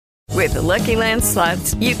With the Lucky Land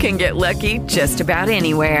Slots, you can get lucky just about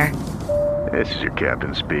anywhere. This is your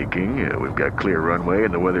captain speaking. We've got clear runway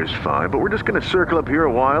and the weather's fine, but we're just going to circle up here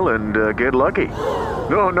a while and get lucky.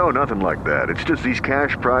 No, nothing like that. It's just these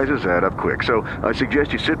cash prizes add up quick. So I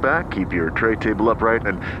suggest you sit back, keep your tray table upright,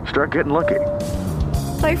 and start getting lucky.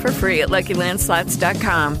 Play for free at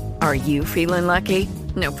LuckyLandSlots.com. Are you feeling lucky?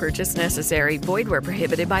 No purchase necessary. Void where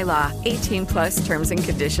prohibited by law. 18+ terms and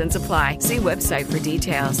conditions apply. See website for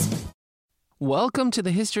details. Welcome to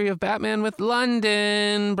the History of Batman with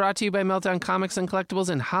London, brought to you by Meltdown Comics and Collectibles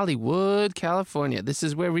in Hollywood, California. This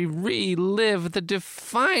is where we relive the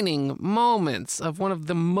defining moments of one of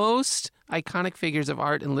the most iconic figures of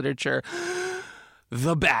art and literature,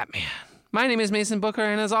 the Batman. My name is Mason Booker,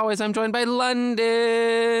 and as always, I'm joined by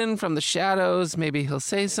London from the shadows. Maybe he'll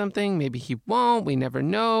say something, maybe he won't. We never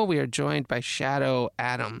know. We are joined by Shadow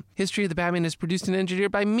Adam. History of the Batman is produced and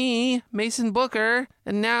engineered by me, Mason Booker,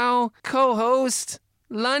 and now co-host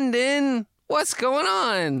London. What's going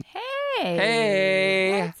on?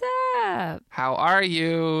 Hey. What's up? How are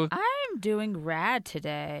you? I'm doing rad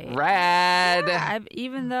today. Rad. Yeah,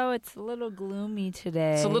 even though it's a little gloomy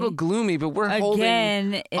today. It's a little gloomy, but we're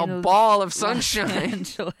holding a ball of sunshine. Los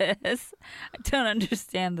Angeles. I don't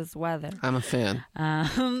understand this weather. I'm a fan.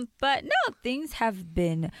 But no, things have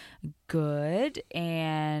been good,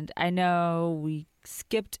 and I know we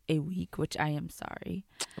skipped a week, which I am sorry.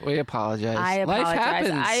 We apologize. I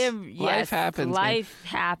apologize. Life happens. Life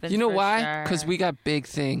happens. You know why? Sure. Because we got big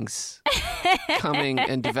things coming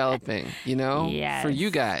and developing, Yes. for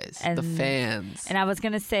you guys, the fans. And I was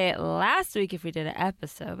going to say it last week if we did an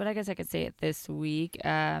episode, but I guess I could say it this week.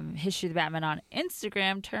 History of the Batman on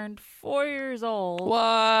Instagram turned 4 years old. What?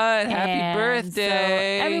 Happy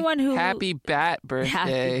birthday. So everyone who... Happy Bat birthday.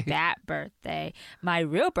 Happy Bat birthday. My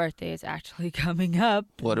real birthday is actually coming up.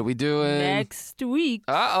 What are we doing? Next week.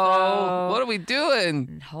 Uh-oh. What are we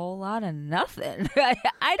doing? A whole lot of nothing. I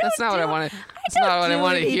don't That's not what I want to... That's not what I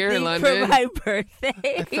want to hear, London. For my birthday.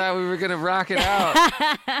 I thought we were going to rock it out.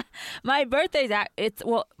 My birthday's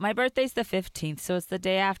my birthday's the 15th, so it's the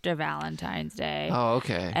day after Valentine's Day. Oh,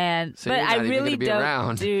 okay. But you're not I even really gonna be don't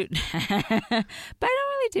around. but I don't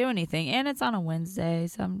really do anything, and it's on a Wednesday,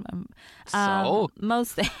 so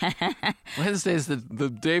Wednesday's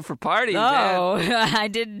the day for parties. Oh, I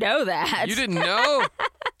didn't know that. You didn't know?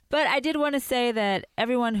 But I did want to say that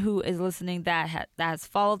everyone who is listening that has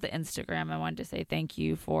followed the Instagram, I wanted to say thank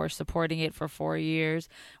you for supporting it for 4 years.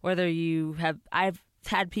 I've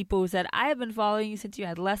had people who said, I have been following you since you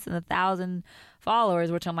had less than 1,000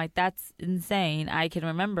 followers, which I'm like, that's insane. I can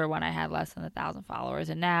remember when I had less than 1,000 followers,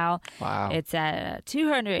 and now it's at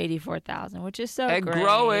 284,000, which is so great. And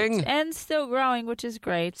growing. And still growing, which is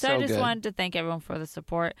great. So I just wanted to thank everyone for the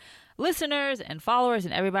support. Listeners and followers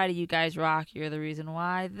and everybody, you guys rock. You're the reason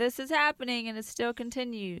why this is happening, and it still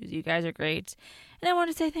continues. You guys are great. And I want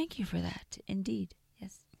to say thank you for that, indeed.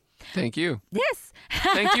 Yes. Thank you. Yes.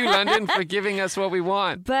 Thank you, London, for giving us what we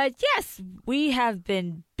want. But yes, we have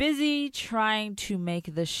been busy trying to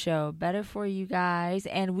make the show better for you guys,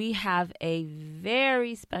 and we have a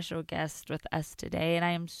very special guest with us today, and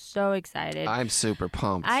I am so excited. I'm super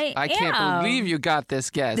pumped. I can't believe you got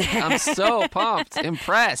this guest. I'm so pumped,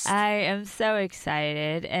 impressed. I am so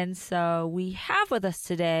excited. And so we have with us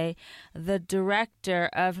today the director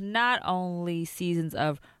of not only seasons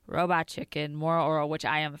of Robot Chicken, Moral Orel, which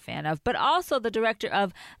I am a fan of, but also the director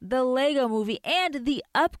of the Lego Movie and the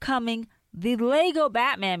upcoming The Lego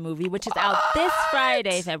Batman Movie, which is out this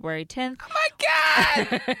Friday, February 10th. Oh my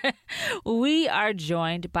God! We are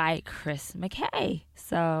joined by Chris McKay.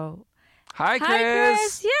 So, Hi, Chris. Hi,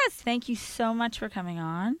 Chris. Yes, thank you so much for coming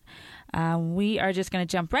on. We are just going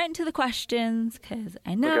to jump right into the questions because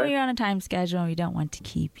I know you're on a time schedule and we don't want to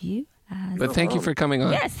keep you. But thank you for coming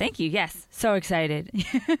on. Yes, thank you. Yes, so excited.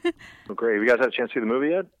 Well, great. Have you guys had a chance to see the movie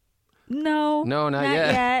yet? No, not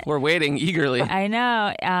yet. We're waiting eagerly. I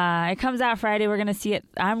know. It comes out Friday. We're going to see it.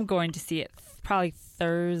 I'm going to see it probably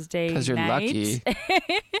Thursday night. Because you're lucky.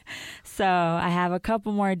 So I have a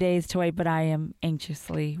couple more days to wait, but I am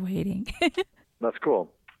anxiously waiting. That's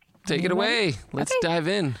cool. Take it away. Let's dive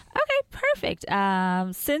in. Okay, perfect.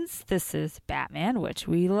 Since this is Batman, which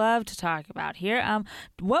we love to talk about here,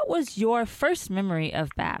 what was your first memory of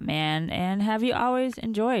Batman, and have you always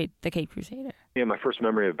enjoyed the Caped Crusader? Yeah, my first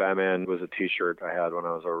memory of Batman was a T-shirt I had when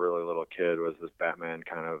I was a really little kid. Was this Batman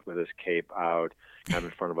kind of with his cape out, kind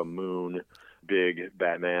of in front of a moon. Big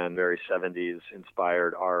Batman, very 70s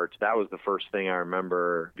inspired art. That was the first thing I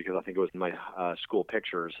remember because I think it was my school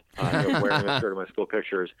pictures, wearing a shirt in my school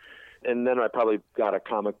pictures. And then I probably got a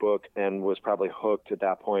comic book and was probably hooked at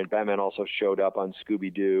that point. Batman also showed up on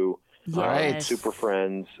Scooby-Doo Right. Super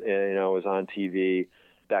Friends, was on TV,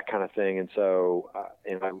 that kind of thing. And so,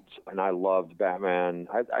 I loved Batman.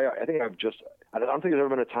 I don't think there's ever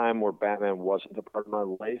been a time where Batman wasn't a part of my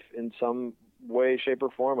life in some way, shape, or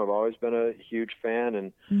form. I've always been a huge fan.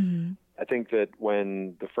 And I think that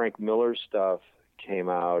when the Frank Miller stuff came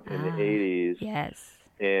out in the 80s, yes,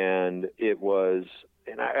 and it was,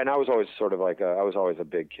 and I was always sort of like, I was always a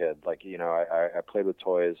big kid. Like, I played with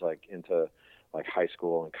toys like into like high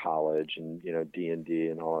school and college and, D&D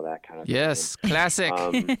and all of that kind of thing. Yes, classic.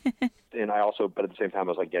 And I also, but at the same time,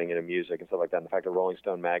 I was like getting into music and stuff like that. And the fact that Rolling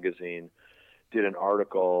Stone magazine did an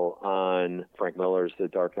article on Frank Miller's The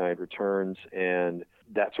Dark Knight Returns, and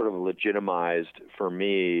that sort of legitimized for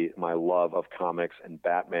me my love of comics and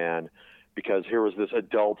Batman, because here was this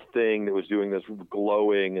adult thing that was doing this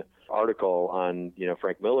glowing article on,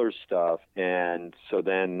 Frank Miller's stuff. And so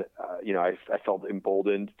then, I felt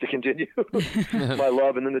emboldened to continue my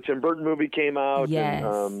love. And then the Tim Burton movie came out, yes.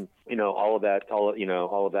 and, all of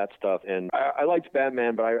that stuff. And I liked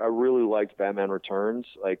Batman, but I really liked Batman Returns,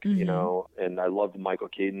 and I loved Michael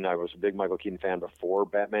Keaton. I was a big Michael Keaton fan before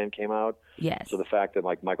Batman came out. Yes. So the fact that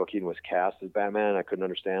like Michael Keaton was cast as Batman, I couldn't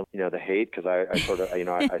understand, the hate, because I sort of,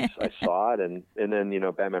 I saw it. And then,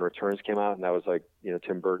 Batman Returns came out, and that was like,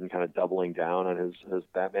 Tim Burton kind of doubling down on his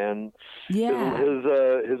Batman,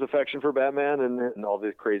 his affection for Batman and all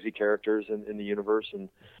the crazy characters in the universe. And,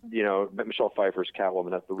 Michelle Pfeiffer's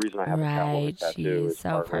Catwoman, that's the reason I have a Catwoman tattoo. She's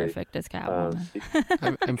so perfect as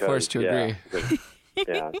Catwoman. I'm forced to agree.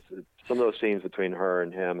 Yeah, some of those scenes between her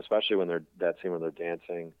and him, especially when that scene when they're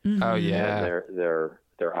dancing. Oh yeah, and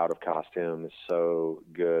they're out of costume is so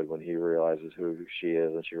good when he realizes who she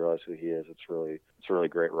is and she realizes who he is. It's really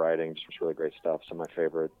great writing, just really great stuff. Some of my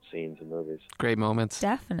favorite scenes in movies. Great moments.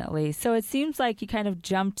 Definitely. So it seems like you kind of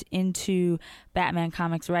jumped into Batman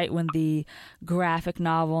comics right when the graphic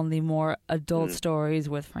novel and the more adult stories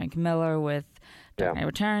with Frank Miller, with Dark Knight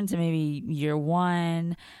Returns, and maybe Year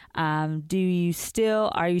One. Are you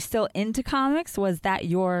still into comics? Was that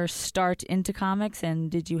your start into comics?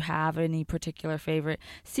 And did you have any particular favorite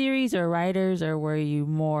series or writers, or were you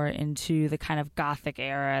more into the kind of Gothic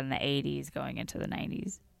era in the 80s going into the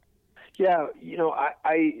 90s? Yeah,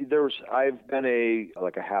 I've been a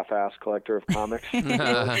half-ass collector of comics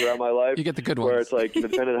throughout my life. You get the good ones. Where it's like,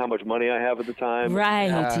 depending on how much money I have at the time. Right,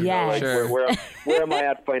 yeah. Sure. Where am I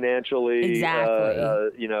at financially?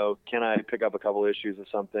 Exactly. Can I pick up a couple issues of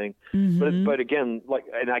something? Mm-hmm. But again,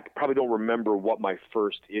 and I probably don't remember what my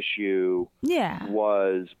first issue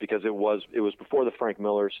was, because it was before the Frank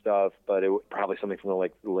Miller stuff, but it was probably something from the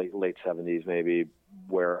late 70s maybe,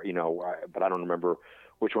 where, but I don't remember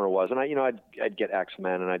which one it was. And I'd get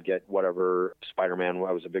X-Men, and I'd get whatever, Spider-Man.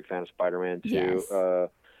 I was a big fan of Spider-Man too. Yes.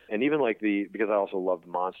 And even because I also loved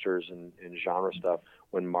monsters and genre stuff,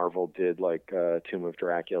 when Marvel did Tomb of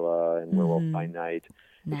Dracula and Werewolf by Night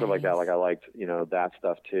and stuff like that. I liked, that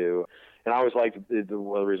stuff too. And I always liked one of the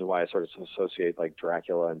reasons why I sort of associate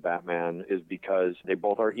Dracula and Batman is because they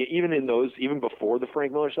both are, even before the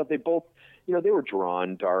Frank Miller stuff, they both, they were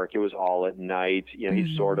drawn dark. It was all at night.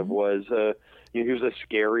 He sort of was he was a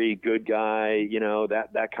scary good guy,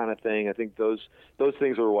 that kind of thing. I think those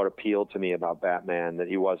things were what appealed to me about Batman, that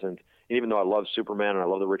he wasn't, and even though I love Superman and I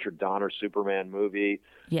love the Richard Donner Superman movie,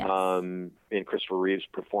 and Christopher Reeve's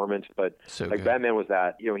performance, but good. Batman was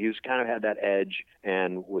that, he was kind of had that edge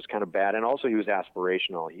and was kind of bad. And also he was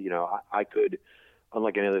aspirational. I could,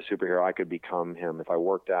 unlike any other superhero, I could become him if I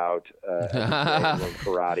worked out, and learned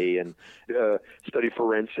karate and studied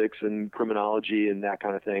forensics and criminology and that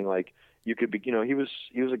kind of thing. You could be, he was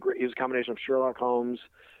a combination of Sherlock Holmes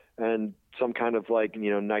and some kind of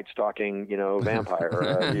night stalking,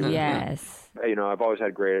 vampire. Yes. I've always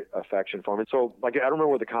had great affection for him. And so I don't remember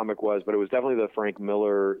what the comic was, but it was definitely the Frank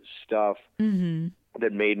Miller stuff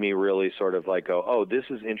that made me really sort of go, oh, this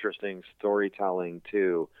is interesting storytelling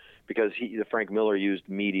too, because the Frank Miller used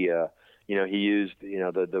media. He used,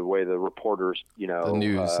 the way the reporters, the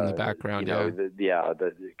news in the background,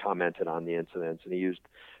 commented on the incidents, and he used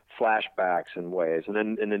flashbacks in ways, and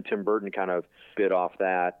then Tim Burton kind of bit off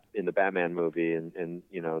that in the Batman movie and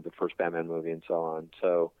the first Batman movie and so on.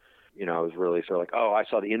 So, I was really sort of oh, I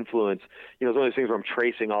saw the influence. It's one of those things where I'm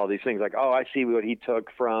tracing all these things, oh, I see what he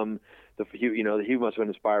took from he must have been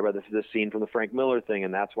inspired by this scene from the Frank Miller thing,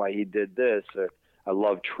 and that's why he did this. I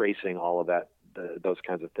love tracing all of that, those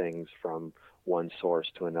kinds of things from one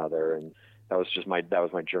source to another, and that was my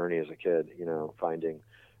journey as a kid, finding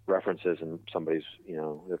references in somebody's,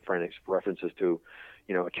 references to,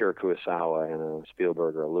 Akira Kurosawa and a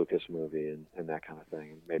Spielberg or a Lucas movie and that kind of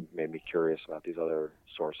thing. It made me curious about these other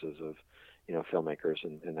sources of, filmmakers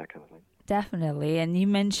and that kind of thing. Definitely. And you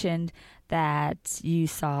mentioned that you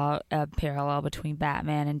saw a parallel between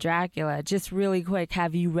Batman and Dracula. Just really quick,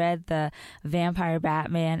 have you read the Vampire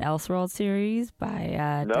Batman Elseworld series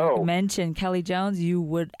by Doug Mensch and Kelly Jones? You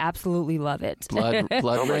would absolutely love it. Blood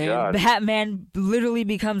Oh my Rain. God. Batman literally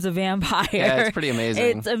becomes a vampire. Yeah, it's pretty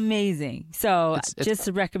amazing. It's amazing. So It's- just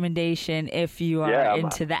a recommendation if you are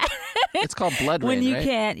into that. It's called Blood Rain, When you right?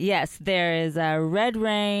 can't, yes, there is Red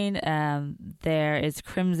Rain, there is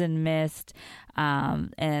Crimson Mist,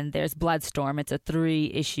 and there's Bloodstorm. It's a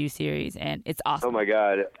 3-issue series, and it's awesome. Oh my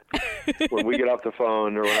God! When we get off the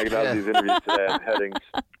phone, or when I get out of these interviews today, I'm heading.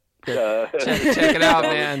 Check it out,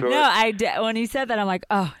 man. No, when he said that, I'm like,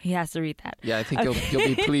 oh, he has to read that. Yeah, I think you'll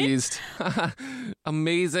be pleased.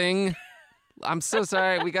 Amazing. I'm so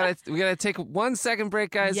sorry. We gotta take 1 second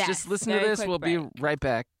break, guys. Yes, Just listen to very this. quick We'll be break. right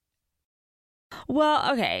back.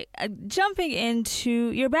 Well, okay, jumping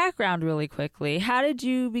into your background really quickly, how did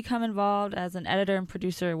you become involved as an editor and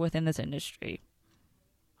producer within this industry?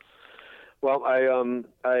 Well,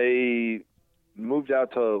 I moved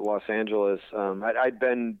out to Los Angeles. I'd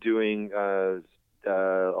been doing a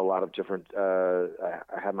lot of different.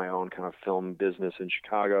 I had my own kind of film business in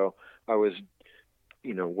Chicago. I was,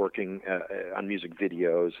 working on music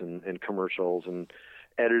videos and commercials and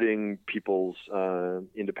editing people's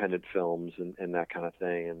independent films and that kind of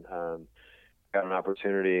thing. And got an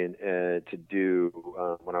opportunity to do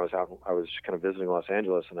when I was out. I was kind of visiting Los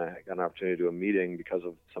Angeles, and I got an opportunity to do a meeting because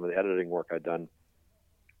of some of the editing work I'd done.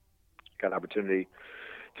 Got an opportunity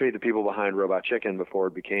to meet the people behind Robot Chicken before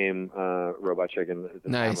it became Robot Chicken. At the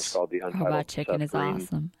time it was Nice. called the Untitled Robot Chicken Seth is Green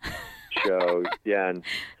awesome. show. Yeah, and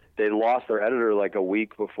they lost their editor like a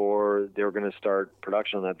week before they were going to start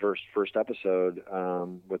production on that first episode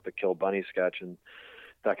with the Kill Bunny sketch and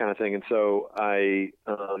that kind of thing. And so I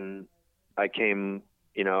came,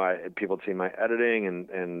 people had seen my editing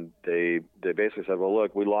and they basically said, well,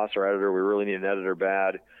 look, we lost our editor. We really need an editor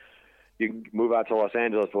bad. You can move out to Los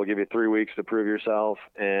Angeles. We'll give you 3 weeks to prove yourself.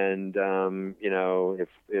 And, if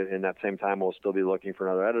in that same time, we'll still be looking for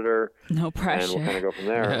another editor. No And pressure. we'll kind of go from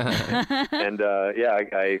there. And,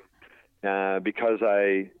 because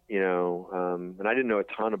I, and I didn't know a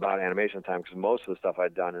ton about animation at the time because most of the stuff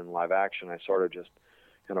I'd done in live action, I sort of just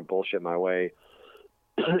kind of bullshit my way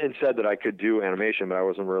and said that I could do animation, but I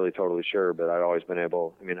wasn't really totally sure. But I'd always been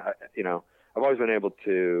able. I've always been able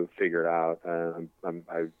to figure it out. I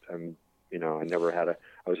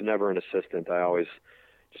was never an assistant. I always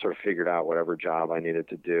sort of figured out whatever job I needed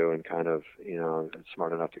to do, and kind of,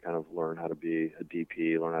 smart enough to kind of learn how to be a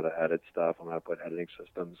DP, learn how to edit stuff, learn how to put editing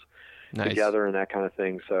systems together and that kind of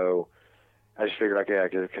thing. So I just figured, okay, I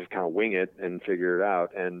could kind of wing it and figure it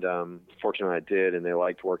out. And fortunately I did, and they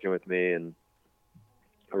liked working with me, and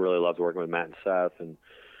I really loved working with Matt and Seth. And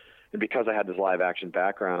because I had this live action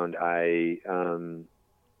background, and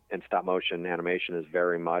stop motion animation is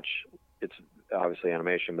very much, it's obviously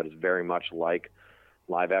animation, but it's very much like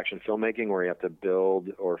live action filmmaking, where you have to build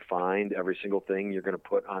or find every single thing you're going to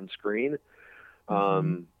put on screen.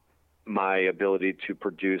 Mm-hmm. My ability to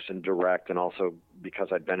produce and direct, and also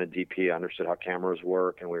because I'd been a DP, I understood how cameras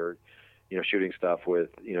work, and we were, shooting stuff with,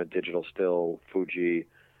 digital still Fuji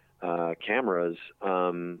cameras.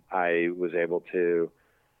 I was able to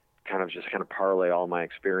kind of parlay all my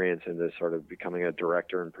experience into sort of becoming a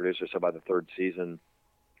director and producer. So by the third season,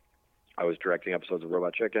 I was directing episodes of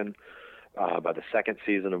Robot Chicken. By the second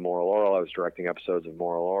season of Moral Oral, I was directing episodes of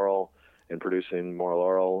Moral Oral and producing Moral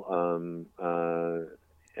Oral,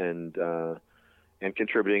 and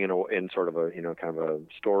contributing in sort of a kind of a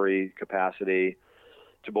story capacity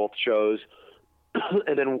to both shows,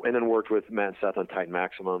 and then worked with Matt and Seth on Titan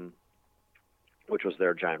Maximum, which was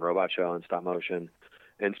their giant robot show in stop motion.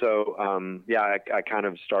 And so I kind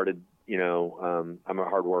of started. I'm a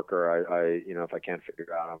hard worker. I if I can't figure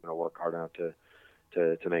it out, I'm going to work hard enough to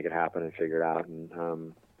make it happen and figure it out.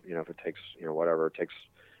 And if it takes whatever it takes,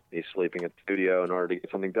 me sleeping at the studio in order to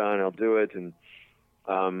get something done, I'll do it. And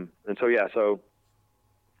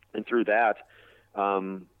through that,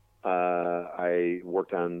 I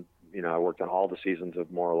worked on all the seasons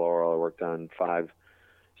of Moral Oral. I worked on 5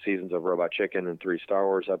 seasons of Robot Chicken and 3 Star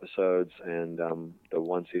Wars episodes, and the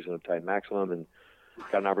 1 season of Titan Maximum, and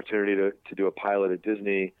got an opportunity to do a pilot at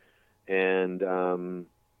Disney, and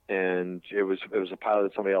it was a pilot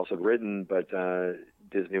that somebody else had written, but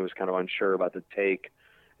Disney was kind of unsure about the take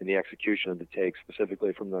and the execution of the take,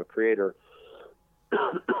 specifically from the creator.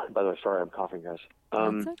 By the way, sorry, I'm coughing, guys.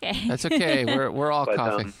 That's okay. That's okay. We're all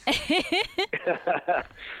coughing.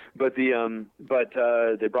 But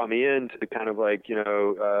they brought me in to kind of like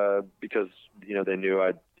because they knew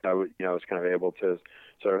I was kind of able to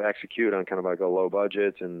sort of execute on kind of like a low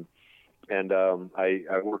budget. And I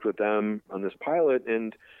worked with them on this pilot,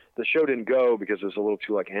 and the show didn't go because it was a little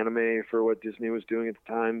too like anime for what Disney was doing at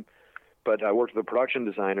the time. But I worked with a production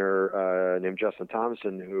designer named Justin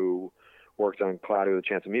Thomason, who worked on Cloudy with a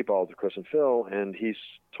Chance of Meatballs with Chris and Phil, and he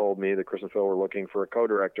told me that Chris and Phil were looking for a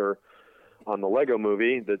co-director on the Lego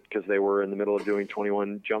movie, because they were in the middle of doing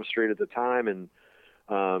 21 Jump Street at the time, and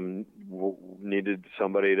needed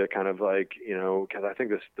somebody to kind of like, because I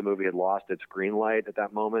think the movie had lost its green light at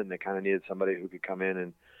that moment, and they kind of needed somebody who could come in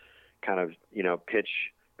and kind of, pitch,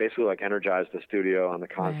 basically like energize the studio on the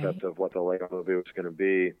concept of what the Lego movie was going to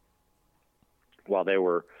be while they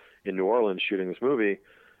were in New Orleans shooting this movie.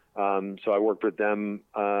 So I worked with them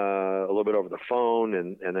a little bit over the phone,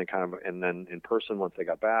 and then in person once they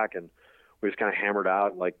got back, and we just kind of hammered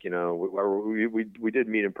out, like, we did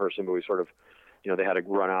meet in person, but we sort of, they had to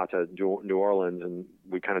run out to New Orleans, and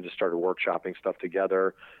we kind of just started workshopping stuff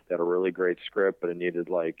together. They had a really great script, but it needed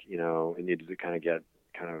to kind of get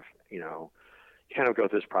you kind of go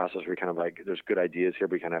through this process where you kind of like, there's good ideas here,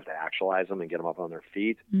 but you kind of have to actualize them and get them up on their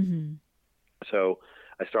feet. Mm-hmm. So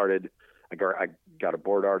I got a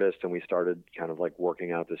board artist, and we started kind of like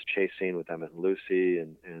working out this chase scene with Emmett and Lucy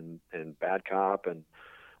and Bad Cop. And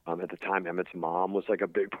at the time, Emmett's mom was like a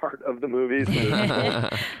big part of the movie. So this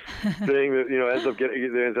whole thing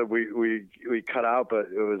that ends up we cut out, but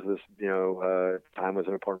it was this, time was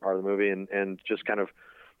an important part of the movie. And just kind of,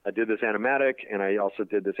 I did this animatic, and I also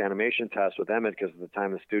did this animation test with Emmett, because at the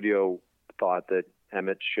time the studio thought that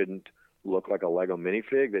Emmett shouldn't look like a Lego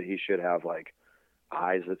minifig, that he should have like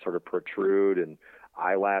eyes that sort of protrude, and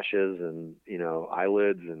eyelashes, and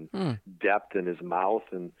eyelids, and depth in his mouth,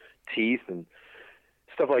 and teeth, and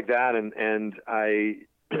stuff like that. And I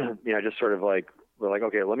just sort of like, we're like,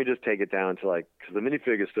 okay, let me just take it down to like, because the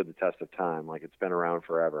minifig has stood the test of time, like it's been around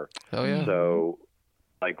forever. Oh yeah. So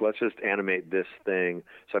like, let's just animate this thing.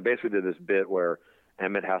 So I basically did this bit where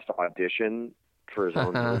Emmett has to audition for his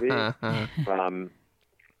own movie.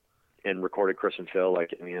 And recorded Chris and Phil,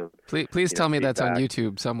 like, please tell me that's on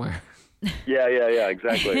YouTube somewhere. Yeah,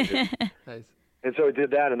 exactly. Nice. And so I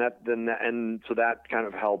did that, and so that kind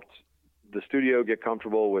of helped the studio get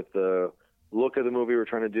comfortable with the look of the movie we're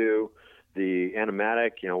trying to do. The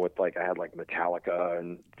animatic, with like, I had like Metallica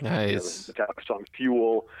and nice. The Metallica song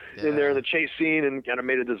 "Fuel" in there in the chase scene, and kind of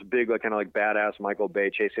made it this big, like, kind of like badass Michael Bay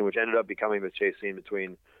chase scene, which ended up becoming the chase scene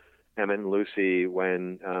between Emmett and Lucy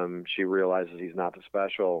when she realizes he's not the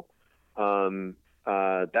special.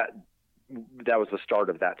 That was the start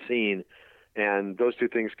of that scene, and those two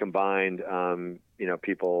things combined,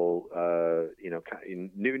 people,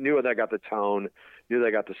 knew that got the tone, knew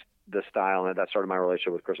they got the style, and that started my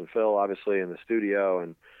relationship with Chris and Phil, obviously, in the studio,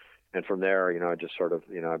 and from there, I just sort of,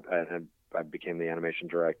 I became the animation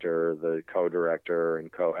director, the co-director,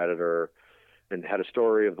 and co-editor, and had a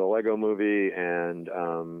story of the Lego movie, and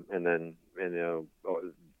then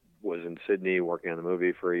was in Sydney working on the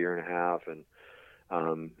movie for a year and a half, and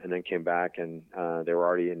then came back, and they were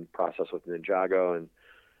already in process with Ninjago,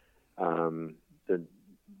 and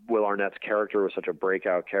Will Arnett's character was such a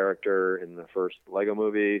breakout character in the first Lego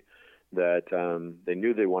movie that they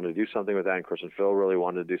knew they wanted to do something with that, and Chris and Phil really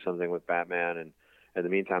wanted to do something with Batman, and in the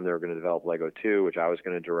meantime they were going to develop Lego 2, which I was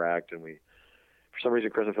going to direct, and for some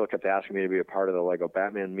reason Chris and Phil kept asking me to be a part of the Lego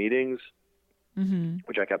Batman meetings. Mm-hmm.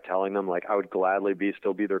 Which I kept telling them, like, I would gladly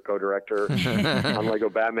still be their co-director on Lego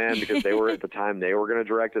Batman, because they were, at the time, they were going to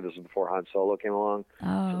direct it. This was before Han Solo came along.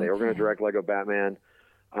 So they were going to direct Lego Batman.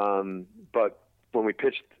 But when we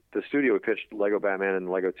pitched the studio, we pitched Lego Batman and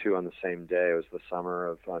Lego 2 on the same day. It was the summer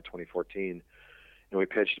of 2014. And we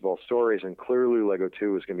pitched both stories, and clearly Lego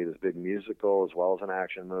 2 was going to be this big musical as well as an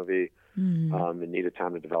action movie. Mm-hmm. It needed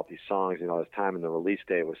time to develop these songs and all this time, and the release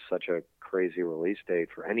date was such a crazy release date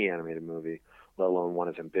for any animated movie, let alone one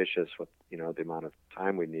as ambitious with, the amount of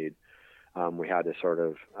time we need. We had to sort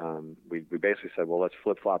of, we basically said, well, let's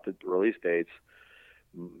flip-flop the release dates.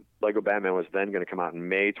 Lego Batman was then going to come out in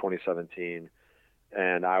May 2017,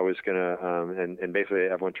 and I was going to, and basically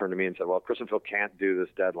everyone turned to me and said, well, Chris and Phil can't do this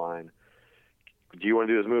deadline. Do you want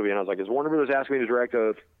to do this movie? And I was like, is Warner Brothers asking me to direct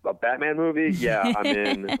a Batman movie? Yeah, I'm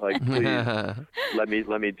in. Like, please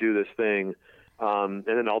let me do this thing. And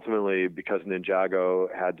then ultimately, because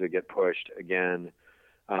Ninjago had to get pushed again,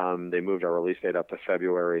 they moved our release date up to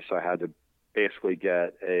February. So I had to basically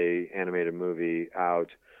get a animated movie out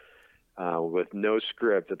with no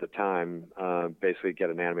script at the time. Basically, get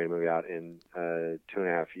an animated movie out in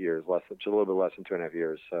 2.5 years, just a little bit less than 2.5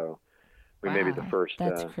 years. So we may be the first.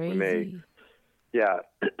 That's crazy. Yeah,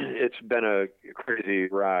 it's been a crazy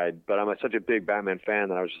ride, but I'm such a big Batman fan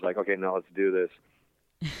that I was just like, okay, no, let's do this.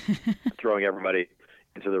 Throwing everybody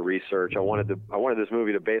into the research. I wanted this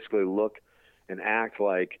movie to basically look and act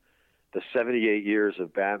like the 78 years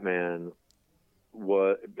of Batman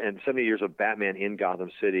and 70 years of Batman in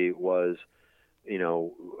Gotham City was,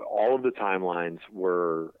 all of the timelines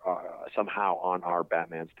were somehow on our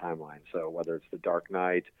Batman's timeline. So whether it's the Dark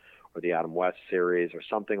Knight or the Adam West series or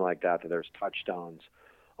something like that there's touchstones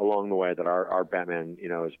along the way that our Batman,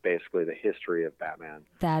 is basically the history of Batman.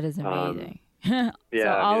 That is amazing. Yeah, so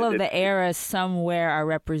all of the eras somewhere are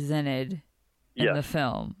represented in the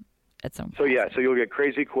film. So you'll get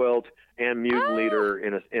Crazy Quilt and Mutant Leader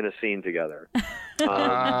in a scene together.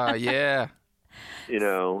 Yeah.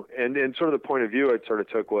 And sort of the point of view I sort of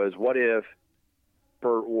took was, what if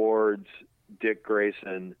Burt Ward's Dick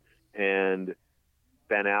Grayson and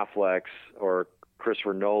Ben Affleck's or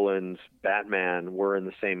Christopher Nolan's Batman were in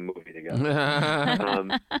the same movie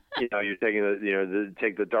together? You're taking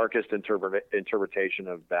take the darkest interpretation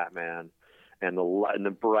of Batman and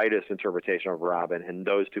the brightest interpretation of Robin, and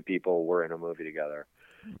those two people were in a movie together.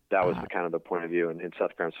 That was kind of the point of view, and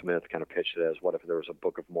Seth Grahame-Smith kind of pitched it as, what if there was a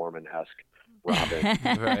Book of Mormon-esque Robin,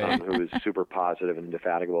 right. Who was super positive and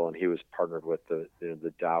indefatigable, and he was partnered with the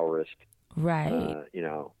dourest, right,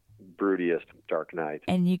 broodiest Dark Knight.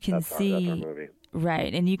 And you can that's our movie.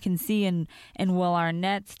 Right, and you can see in Will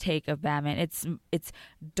Arnett's take of Batman, it's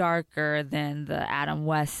darker than the Adam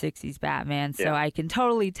West 60s Batman, so I can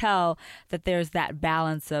totally tell that there's that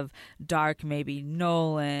balance of dark, maybe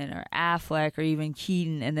Nolan or Affleck or even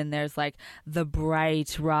Keaton, and then there's like the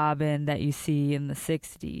bright Robin that you see in the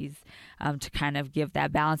 60s to kind of give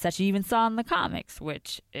that balance that you even saw in the comics,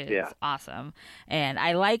 which is awesome. And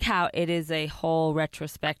I like how it is a whole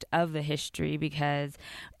retrospect of the history, because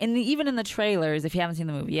even in the trailers, if you haven't seen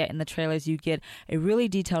the movie yet, in the trailers you get a really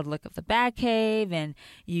detailed look of the Batcave, and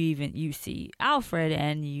you see Alfred,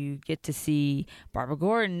 and you get to see Barbara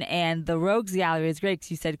Gordon, and the Rogues Gallery is great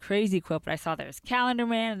because you said Crazy Quilt, but I saw there's Calendar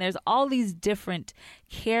Man, and there's all these different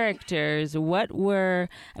characters.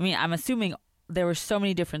 I'm assuming there were so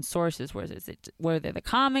many different sources. Were there the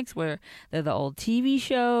comics? Were there the old TV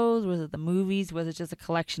shows? Was it the movies? Was it just a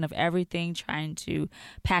collection of everything, trying to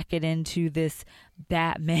pack it into this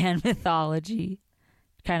Batman mythology,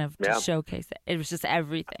 kind of to showcase it? It was just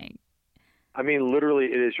everything. I mean, literally,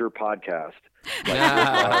 it is your podcast.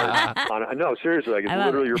 No, seriously, it's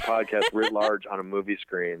literally your podcast writ large on a movie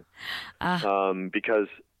screen. Because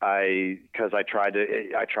I tried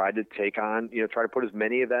to take on, try to put as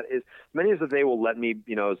many as that they will let me,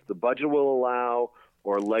 as the budget will allow,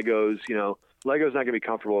 or Lego's, Lego's not going to be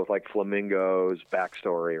comfortable with like Flamingo's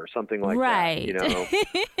backstory or something like that,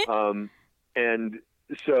 and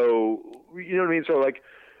so, you know what I mean? So like,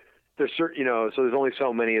 there's certain, so there's only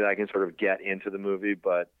so many that I can sort of get into the movie,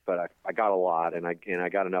 but I got a lot, and I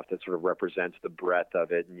got enough that sort of represents the breadth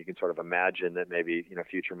of it, and you can sort of imagine that maybe,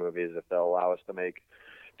 future movies, if they'll allow us to make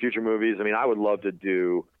future movies. I mean, I would love to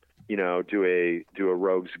do a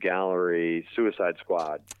Rogues Gallery Suicide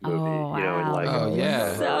Squad movie, wow.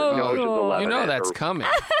 So cool. That's coming.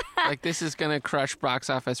 Like, this is going to crush box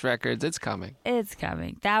office records. It's coming. It's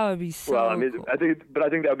coming. That would be so cool. I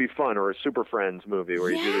think that would be fun, or a Super Friends movie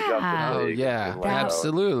where you do the Justice League.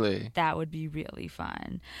 Absolutely. That would be really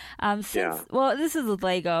fun. Well, this is a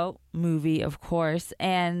Lego movie, of course,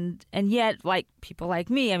 and yet, like, people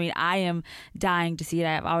like me, I mean, I am dying to see it.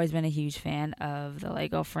 I've always been a huge fan of the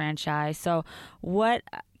Lego franchise. So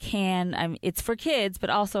it's for kids, but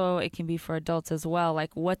also it can be for adults as well.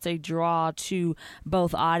 Like, what's a draw to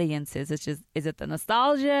both audiences? Is it the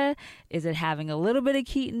nostalgia? Is it having a little bit of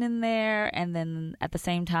Keaton in there? And then at the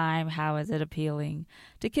same time, how is it appealing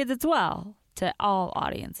to kids as well, to all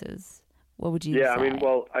audiences? What would you say? Yeah, I mean,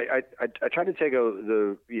 well, I tried to take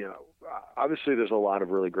obviously there's a lot of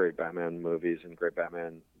really great Batman movies and great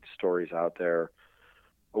Batman stories out there.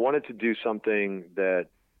 I wanted to do something that,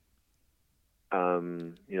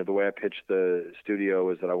 the way I pitched the studio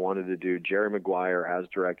was that I wanted to do Jerry Maguire as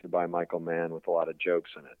directed by Michael Mann with a lot of jokes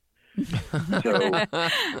in it. So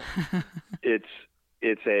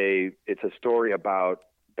it's a story about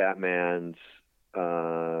Batman's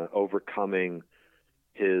overcoming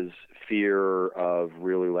his fear of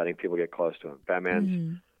really letting people get close to him.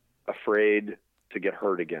 Batman's afraid to get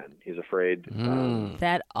hurt again. He's afraid.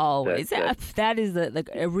 That always happens. That is a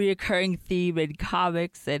reoccurring theme in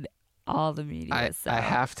comics and all the media. I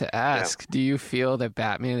have to ask, do you feel that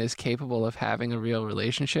Batman is capable of having a real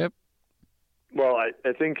relationship? Well, I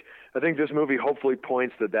think this movie hopefully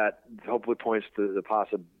points to the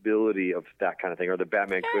possibility of that kind of thing, or that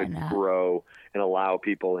Batman could grow and allow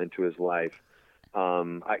people into his life.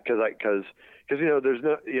 Because there's no,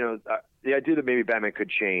 the idea that maybe Batman could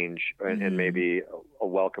change and maybe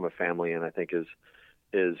welcome a family in, I think is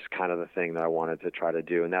is kind of the thing that I wanted to try to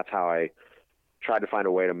do, and that's how I tried to find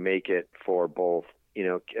a way to make it for both,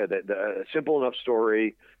 the simple enough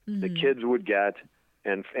story the kids would get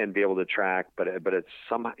and be able to track, but it's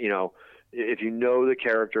somehow, if you know the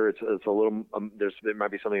character, it's a little there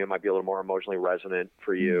might be something that might be a little more emotionally resonant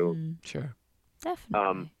for you. Sure,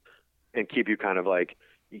 definitely, and keep you kind of like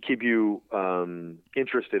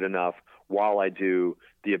interested enough while I do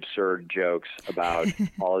the absurd jokes about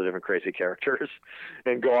all the different crazy characters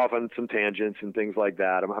and go off on some tangents and things like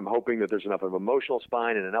that. I'm hoping that there's enough of an emotional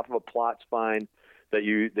spine and enough of a plot spine that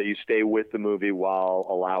you stay with the movie while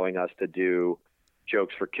allowing us to do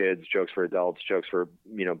jokes for kids, jokes for adults, jokes for,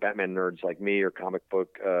 Batman nerds like me, or comic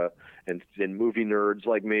book and movie nerds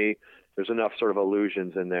like me. There's enough sort of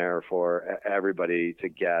illusions in there for everybody to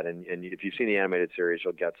get. And if you've seen the animated series,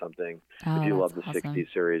 you'll get something. If you love the awesome.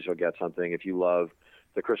 60s series, you'll get something. If you love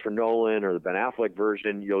the Christopher Nolan or the Ben Affleck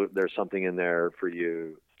version, there's something in there for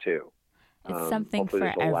you too. It's something for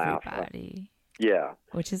everybody. Yeah.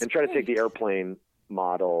 Which is and try to take the airplane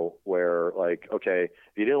model where, like, okay,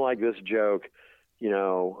 if you didn't like this joke,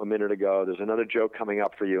 a minute ago, there's another joke coming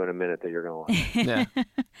up for you in a minute that you're going to like. Yeah.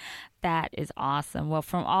 That is awesome. Well,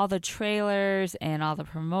 from all the trailers and all the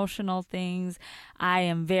promotional things, I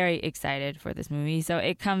am very excited for this movie. So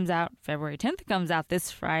it comes out February 10th. It comes out this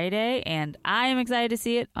Friday, and I am excited to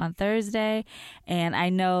see it on Thursday. And I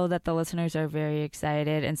know that the listeners are very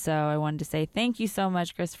excited. And so I wanted to say thank you so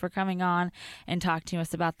much, Chris, for coming on and talking to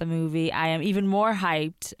us about the movie. I am even more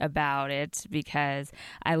hyped about it because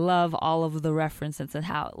I love all of the references and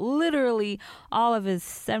how literally all of his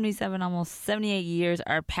 77, almost 78 years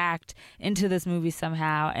are packed into this movie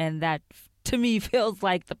somehow, and that to me feels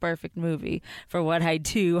like the perfect movie for what I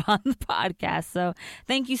do on the podcast. So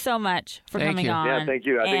thank you so much for coming on. Yeah, thank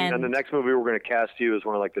you. I think in the next movie we're going to cast you as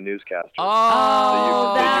one of like the newscasters.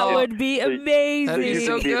 Oh, that would be amazing. That'd be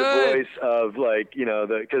so be good. the voice of, like,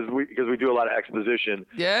 because we do a lot of exposition.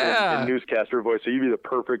 Yeah. In newscaster voice, so you'd be the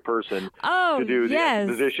perfect person to do the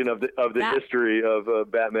exposition of the history of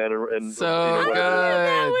Batman and so good.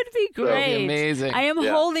 That would be great. That'd be amazing. I am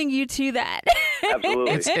holding you to that.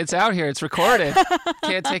 Absolutely. It's out here. It's recorded.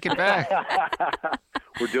 Can't take it back.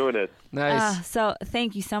 We're doing it. Nice. So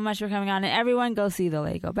thank you so much for coming on. And everyone go see the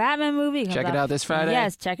Lego Batman movie. Check it out this Friday.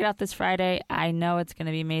 Yes, check it out this Friday. I know it's going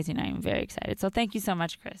to be amazing. I am very excited. So thank you so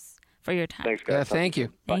much, Chris, for your time. Thanks, guys. Yeah, thank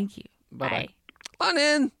you. Thank you. Bye-bye. Bye.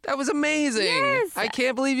 London, that was amazing. Yes. I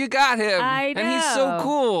can't believe you got him. I know. And he's so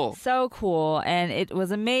cool. So cool. And it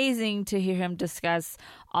was amazing to hear him discuss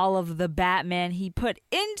all of the Batman he put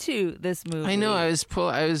into this movie. I know. I was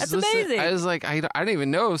That's listening. amazing. I was like, I don't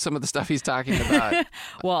even know some of the stuff he's talking about.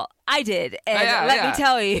 Well, I did. And Yeah, let me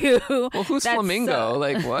tell you. Well, who's that's Flamingo?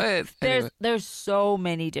 Like, what? Anyway. There's so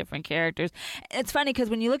many different characters. It's funny because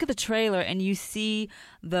when you look at the trailer and you see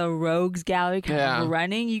the rogues gallery kind of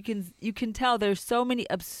running, you can tell there's so many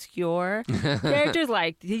obscure characters.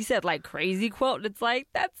 Like he said, like Crazy Quilt. It's like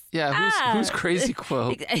that's who's Crazy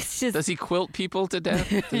Quilt? It's just Does he quilt people to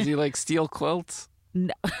death? Does he like steal quilts?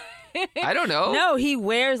 no. I don't know. No, he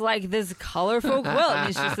wears like this colorful quilt. And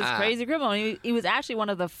he's just this crazy criminal. He was actually one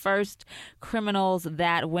of the first criminals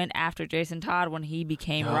that went after Jason Todd when he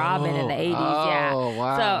became Robin in the 80s. Oh,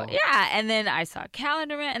 wow. So, and then I saw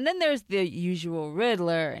Calendar Man. And then there's the usual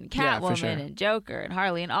Riddler and Catwoman and Joker and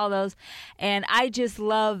Harley and all those. And I just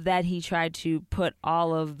love that he tried to put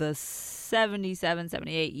all of the 77,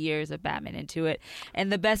 78 years of Batman into it.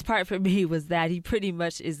 And the best part for me was that he pretty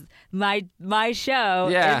much is my show.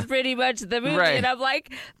 Yeah. Is pretty much the movie. Right. And I'm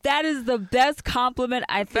like, that is the best compliment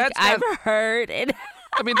I think I've heard. And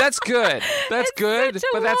I mean, that's good. That's It's good, such a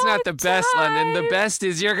but that's not long the best, London. The time. best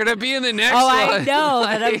is you're going to be in the next oh, one. I know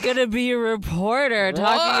Like, that I'm going to be a reporter talking.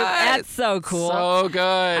 What? That's so cool. So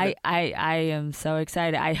good. I am so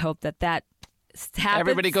excited. I hope that happens.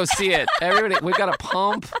 Everybody go see it. Everybody, we got to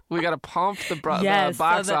pump the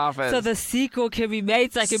box office. So the sequel can be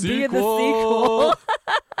made. So I can be in the sequel.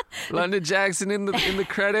 London Jackson in the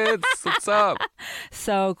credits. What's up?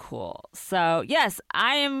 So cool. So yes,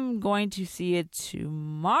 I am going to see it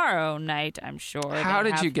tomorrow night. I'm sure. How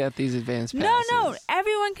did you get these advance passes? No,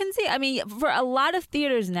 everyone can see. I mean, for a lot of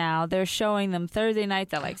theaters now, they're showing them Thursday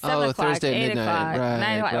nights at like 7 o'clock, Thursday 8 midnight. o'clock, Right,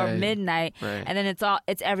 9 o'clock, or right. midnight, Right. and then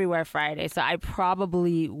it's everywhere Friday. So I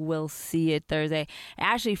probably will see it Thursday.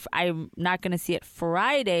 Actually, I'm not going to see it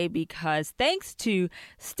Friday because thanks to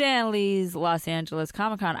Stan Lee's Los Angeles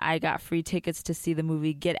Comic Con, I got free tickets to see the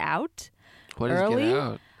movie Get Out. What is early. Get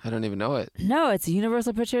Out? I don't even know it. No, it's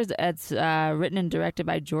Universal Pictures. It's written and directed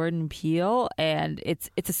by Jordan Peele, and it's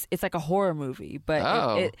like a horror movie,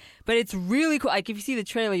 but it's really cool. Like if you see the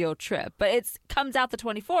trailer, you'll trip. But it comes out the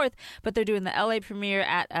 24th, but they're doing the LA premiere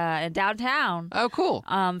at in downtown. Oh, cool.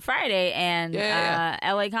 Friday, and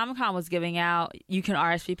LA Comic Con was giving out. You can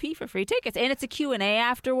RSVP for free tickets, and it's a Q&A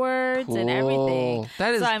afterwards and everything.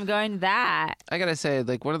 So I'm going to that. I gotta say,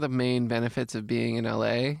 like one of the main benefits of being in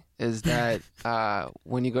LA is that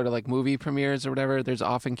when you go to like movie premieres or whatever, there's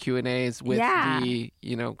often Q&As with the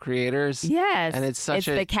creators. Yes, and it's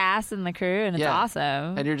the cast and the crew, and it's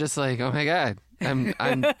awesome. And you're just like, oh my god,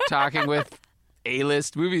 I'm talking with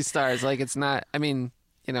A-list movie stars. Like it's not. I mean,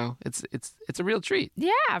 it's a real treat.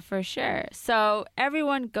 Yeah, for sure. So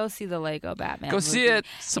everyone, go see the Lego Batman. Go see it.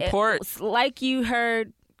 Support. Like you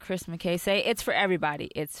heard Chris McKay say, it's for everybody.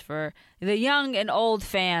 It's for the young and old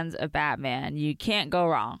fans of Batman. You can't go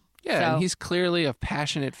wrong. Yeah, and he's clearly a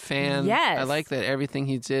passionate fan. Yes. I like that everything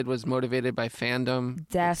he did was motivated by fandom.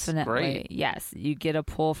 Definitely. It's great. Yes. You get a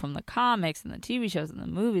pull from the comics and the TV shows and the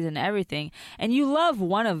movies and everything. And you love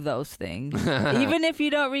one of those things. Even if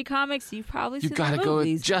you don't read comics, you've probably seen the movies. You gotta go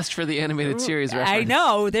just for the animated series reference. I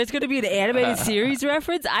know. There's going to be an animated series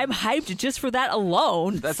reference. I'm hyped just for that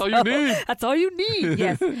alone. That's all you need. That's all you need.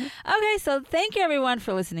 Yes. Okay, so thank you everyone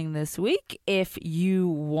for listening this week. If you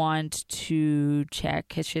want to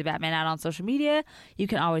check History of the Batman out on social media, you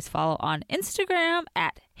can always follow on Instagram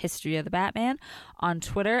at History of the Batman, on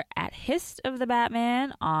Twitter at Hist of the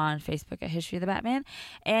Batman, on Facebook at History of the Batman,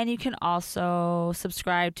 and you can also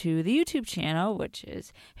subscribe to the YouTube channel, which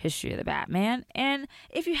is History of the Batman. And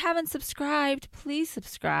if you haven't subscribed, please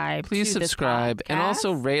subscribe. Please subscribe and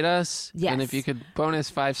also rate us. Yes. And if you could bonus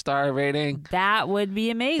 5-star rating, that would be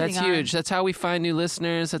amazing. That's huge. That's how we find new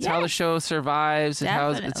listeners. That's how the show survives.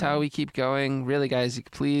 It's how we keep going. Really, guys,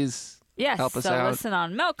 please. Yes, help us out. Listen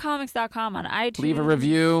on meltcomics.com, on iTunes. Leave a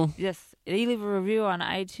review. Yes, leave a review on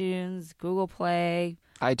iTunes, Google Play.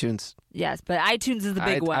 iTunes. Yes, but iTunes is the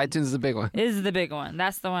big one. iTunes is the big one. This is the big one.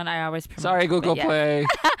 That's the one I always promote. Sorry, Google Play.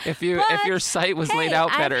 If your site was laid out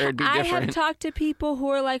better, it'd be different. I have talked to people who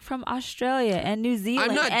are like from Australia and New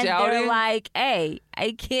Zealand, I'm not and doubting. they're like, "Hey,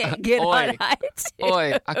 I can't get on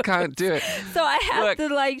iTunes. I can't do it." So I have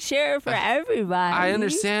to share it for everybody. I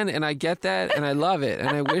understand, and I get that, and I love it, and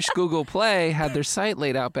I wish Google Play had their site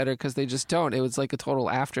laid out better because they just don't. It was like a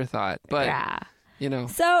total afterthought, but. Yeah.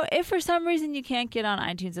 So if for some reason you can't get on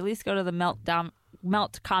iTunes, at least go to the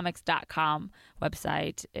meltcomics.com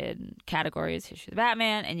website, and category is History of the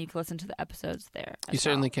Batman, and you can listen to the episodes there. You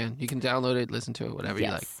certainly can. You can download it, listen to it, whatever you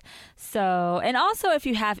like. So, and also if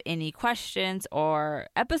you have any questions or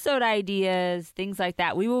episode ideas, things like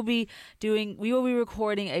that, we will be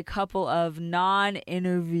recording a couple of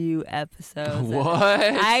non-interview episodes. What?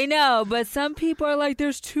 I know, but some people are like,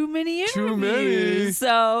 there's too many interviews. Too many.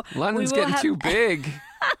 So London's getting too big.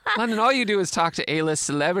 London, all you do is talk to A-list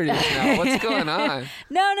celebrities now. What's going on?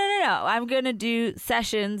 No. I'm going to do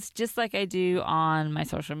sessions just like I do on my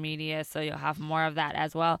social media, so you'll have more of that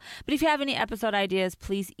as well. But if you have any episode ideas,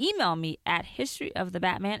 please email me at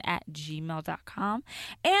historyofthebatman@gmail.com.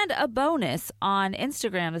 And a bonus on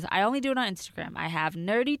Instagram is I only do it on Instagram. I have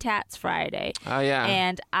Nerdy Tats Friday. Oh, yeah.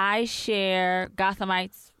 And I share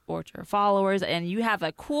Gothamites for your followers, and you have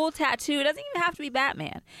a cool tattoo. It doesn't even have to be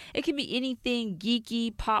Batman. It can be anything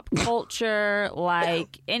geeky, pop culture,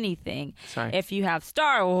 like anything. Sorry. If you have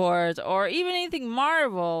Star Wars or even anything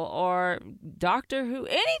Marvel or Doctor Who,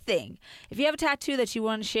 anything. If you have a tattoo that you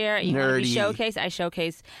want to share, you want to be showcased, I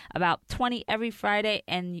showcase about 20 every Friday,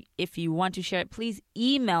 and if you want to share it, please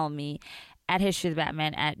email me at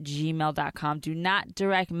historyofthebatman@gmail.com. Do not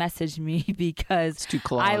direct message me because it's too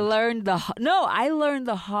clogged. I learned the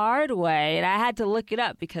hard way, and I had to look it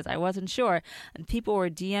up because I wasn't sure. And people were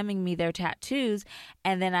DMing me their tattoos,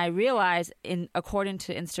 and then I realized, according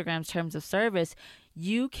to Instagram's terms of service,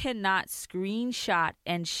 you cannot screenshot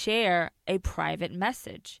and share a private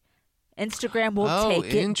message. Instagram will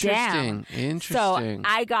take it down. Interesting. So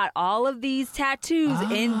I got all of these tattoos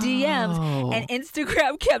in DMs, and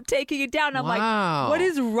Instagram kept taking it down. I'm like, what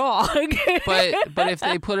is wrong? but if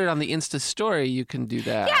they put it on the Insta story, you can do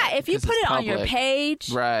that. Yeah, if you put it on your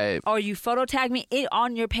page, right, or you photo tag me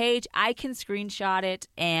on your page, I can screenshot it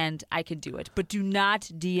and I can do it. But do not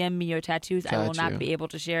DM me your tattoos. I will not be able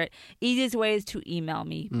to share it. Easiest way is to email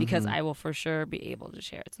me because I will for sure be able to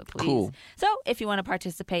share it. So please. Cool. So if you want to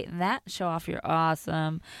participate in that, show off your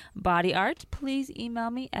awesome body art, please email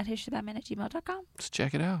me at historyofthebatman@gmail.com. Let's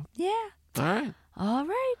check it out. Yeah. All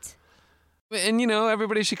right. And,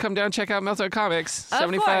 everybody should come down, check out Meltdown Comics. Of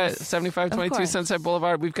 7522 course. Sunset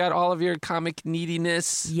Boulevard. We've got all of your comic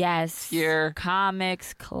neediness. Yes. Here.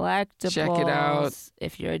 Comics, collectibles. Check it out.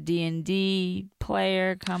 If you're a D&D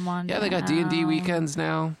player, come on down. Yeah, they got D&D weekends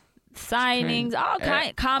now. Signings, all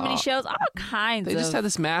kinds, comedy shows, all kinds. They just had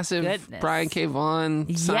this massive Brian K.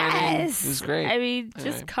 Vaughan signing. Yes. It was great. I mean,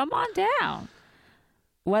 just come on down.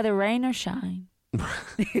 Whether rain or shine. All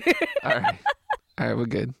right, we're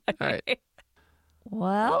good. All right.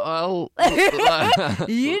 Well,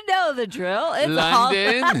 you know the drill. It's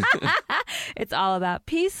London. It's all about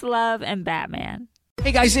peace, love, and Batman.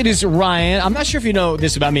 Hey guys, it is Ryan. I'm not sure if you know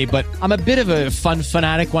this about me, but I'm a bit of a fun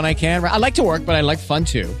fanatic when I can. I like to work, but I like fun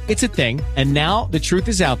too. It's a thing. And now the truth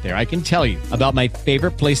is out there. I can tell you about my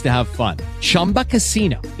favorite place to have fun. Chumba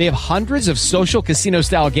Casino. They have hundreds of social casino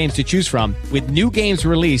style games to choose from with new games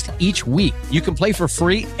released each week. You can play for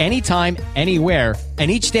free anytime, anywhere. And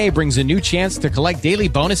each day brings a new chance to collect daily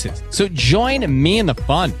bonuses. So join me in the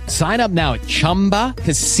fun. Sign up now at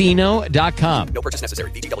ChumbaCasino.com. No purchase necessary.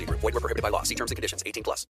 VGW Group. Void where prohibited by law. See terms and conditions. 18+.